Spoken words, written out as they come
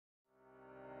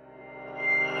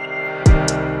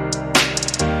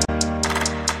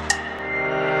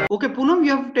Okay, Poonam,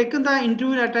 you have taken the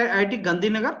interview at IIT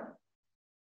Gandhinagar?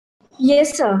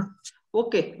 Yes, sir.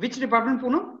 Okay, which department,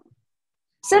 Poonam?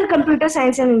 Sir, computer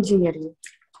science and engineering.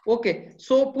 Okay,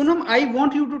 so Poonam, I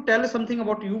want you to tell us something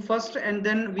about you first, and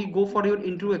then we go for your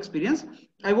interview experience.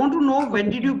 I want to know when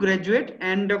did you graduate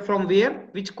and from where,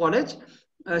 which college,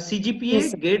 CGPA,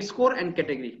 Yes, GATE score, and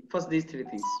category. First, these three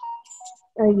things.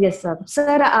 yes, sir.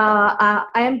 Sir, I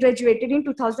am graduated in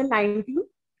 2019.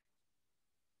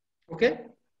 Okay.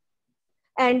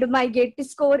 And my GATE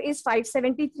score is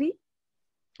 573.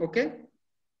 Okay.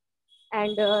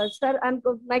 And sir,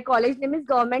 my college name is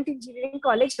Government Engineering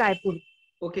College, Raipur.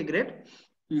 Okay, great.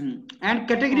 And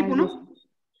category, Poonam?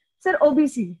 Sir,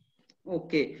 OBC.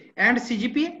 Okay. And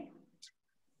CGPA?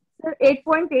 Sir,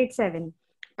 8.87.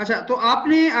 अच्छा, तो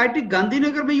आपने IIT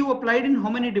Gandhinagar में you applied in how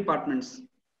many departments?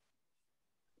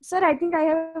 Sir, I think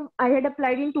I had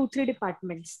applied in 2-3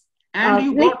 departments. And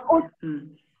you got?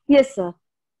 Yes, sir.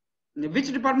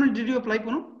 Which department did you apply,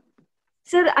 Poonam?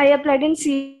 Sir, I applied in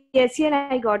CSE and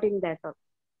I got in that.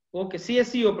 Okay,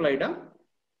 CSE you applied, huh?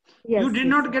 Yes. You did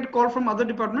not get call from other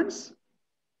departments?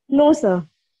 No, sir.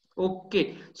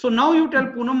 Okay. So now you tell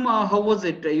Poonam, how was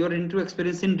it, your interview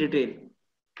experience in detail?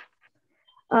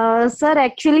 Sir,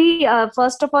 actually,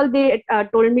 first of all, they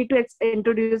told me to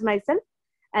introduce myself.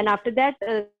 And after that,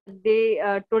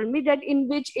 they told me that in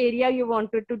which area you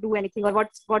wanted to do anything or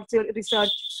what's your research.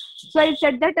 So I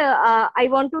said that I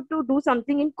wanted to do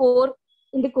something in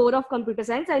the core of computer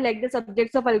science. I like the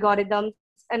subjects of algorithms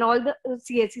and all the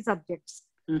CSE subjects.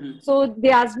 So they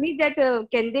asked me that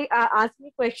can they ask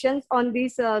me questions on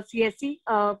these CSE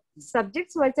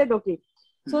subjects. So I said okay.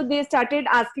 So they started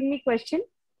asking me questions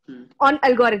on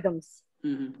algorithms.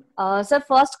 So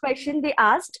first question they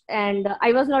asked, and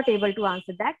I was not able to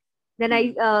answer that. Then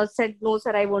I said no,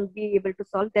 sir, I won't be able to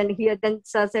solve. Then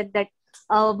sir said that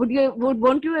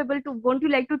won't you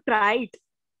like to try it?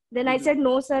 Then I said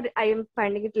no, sir, I am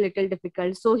finding it a little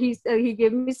difficult. So he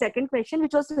gave me second question,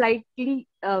 which was slightly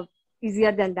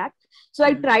easier than that. So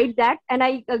I tried that and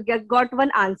I got one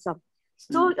answer.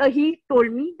 So he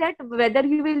told me that whether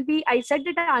he will be, I said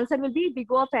that the answer will be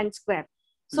big O of n square.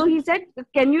 So he said,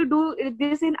 can you do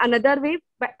this in another way?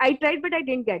 But I tried, but I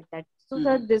didn't get that. So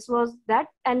sir, this was that.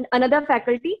 And another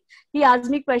faculty, he asked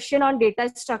me question on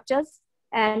data structures.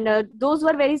 And those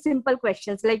were very simple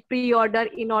questions like pre-order,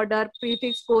 in-order,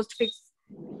 prefix, postfix.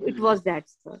 It was that,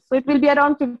 sir. So it will be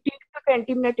around 15 to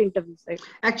 20-minute interviews. Right?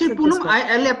 Actually, so Poonam,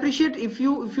 I'll appreciate if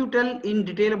you tell in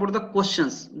detail about the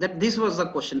questions, that this was the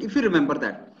question, if you remember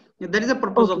that. That is the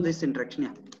purpose of this interaction.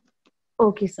 Yeah.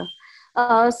 Okay, sir.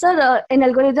 Sir, in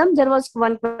algorithm, there was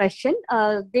one question.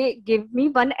 They gave me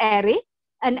one array,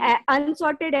 an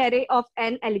unsorted array of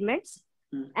n elements.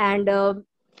 And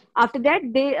after that,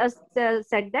 they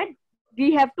said that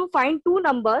we have to find two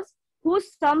numbers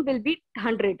whose sum will be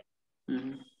 100.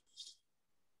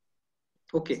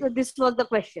 Okay. So this was the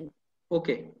question.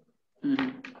 Okay.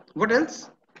 What else?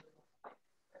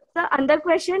 So another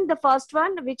question, the first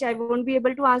one, which I won't be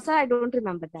able to answer, I don't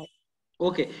remember that.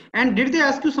 Okay. And did they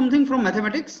ask you something from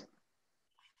mathematics?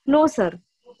 No, sir.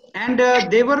 And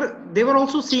they were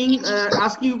also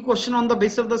asking you question on the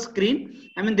basis of the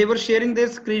screen. I mean, they were sharing their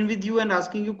screen with you and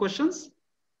asking you questions.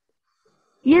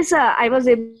 Yes, sir. I was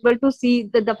able to see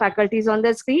the faculties on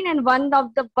the screen, and one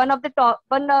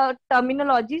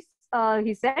terminologies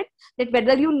he said that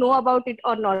whether you know about it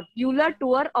or not, Euler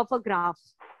tour of a graph.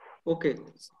 Okay.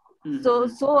 So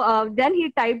then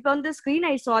he typed on the screen.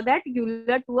 I saw that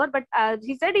Euler tour, but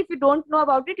he said if you don't know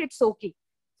about it, it's okay.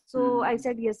 So I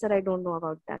said yes, sir. I don't know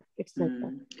about that. It's like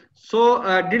that. So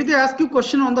did they ask you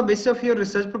question on the basis of your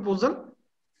research proposal?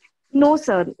 No,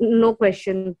 sir. No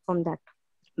question from that.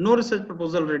 No research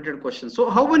proposal related question. So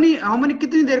how many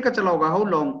kitni der ka chala hoga? How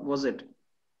long was it?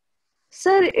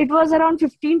 Sir, it was around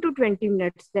 15 to 20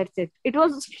 minutes. That's it. It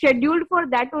was scheduled for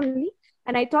that only.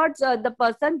 And I thought the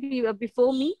person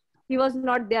before me, he was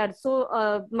not there.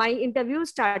 So my interview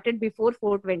started before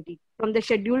 4:20. From the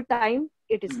scheduled time,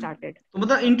 it started. So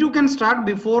the interview can start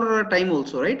before time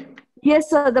also, right? Yes,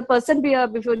 sir. The person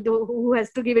who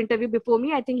has to give interview before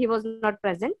me, I think he was not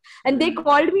present. And they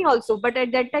called me also. But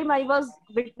at that time, I was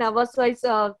a bit nervous. So I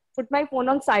put my phone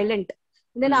on silent.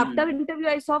 And then after interview,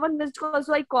 I saw one missed call.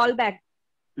 So I called back.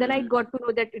 Then I got to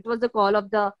know that it was the call of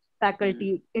the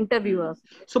faculty interviewers.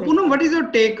 So Poonam, what is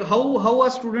your take? How a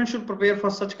student should prepare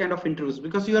for such kind of interviews?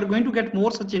 Because you are going to get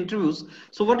more such interviews.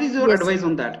 So what is your advice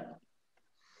on that?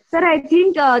 Sir, I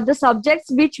think the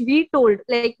subjects which we told,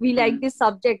 like we like this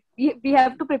subject, we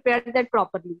have to prepare that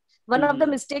properly. One of the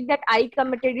mistakes that I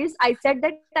committed is I said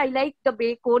that I like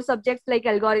the core subjects like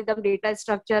algorithm, data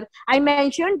structure. I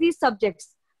mentioned these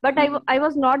subjects, but I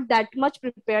was not that much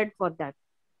prepared for that.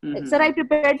 Sir, I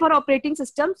prepared for operating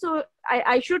system, so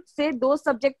I should say those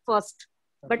subjects first.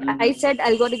 But I said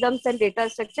algorithms and data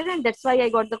structure, and that's why I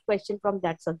got the question from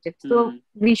that subject. So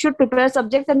we should prepare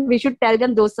subjects and we should tell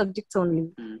them those subjects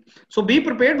only. So be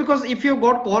prepared, because if you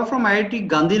got call from IIT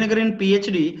Gandhinagar in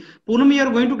PhD, Poonam, you are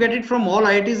going to get it from all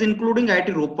IITs, including IIT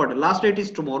Ropar. Last date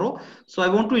is tomorrow. So I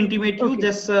want to intimate you,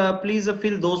 just please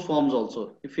fill those forms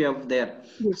also if you have there.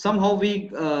 Yes. Somehow we,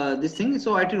 this thing,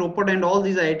 so IIT Ropar and all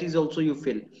these IITs also you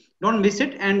fill. Don't miss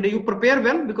it, and you prepare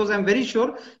well, because I'm very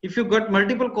sure if you got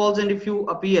multiple calls and if you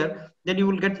appear, then you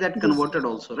will get that converted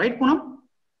also, right, Poonam?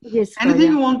 Yes.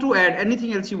 Anything you want to add?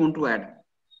 Anything else you want to add?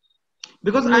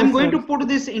 Because I'm going to put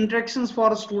these interactions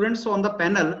for students on the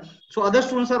panel, so other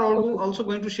students are also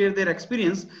going to share their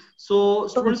experience. So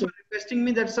students are requesting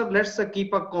me that, sir, let's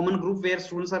keep a common group where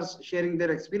students are sharing their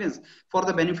experience for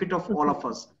the benefit of all of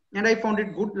us. And I found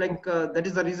it good, like that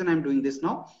is the reason I'm doing this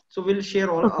now. So we'll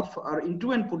share all of our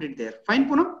into and put it there. Fine,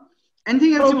 Poonam?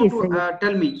 Anything else you want to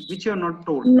tell me, which you are not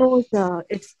told? No, sir.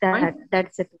 It's that. Fine?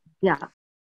 That's it. Yeah.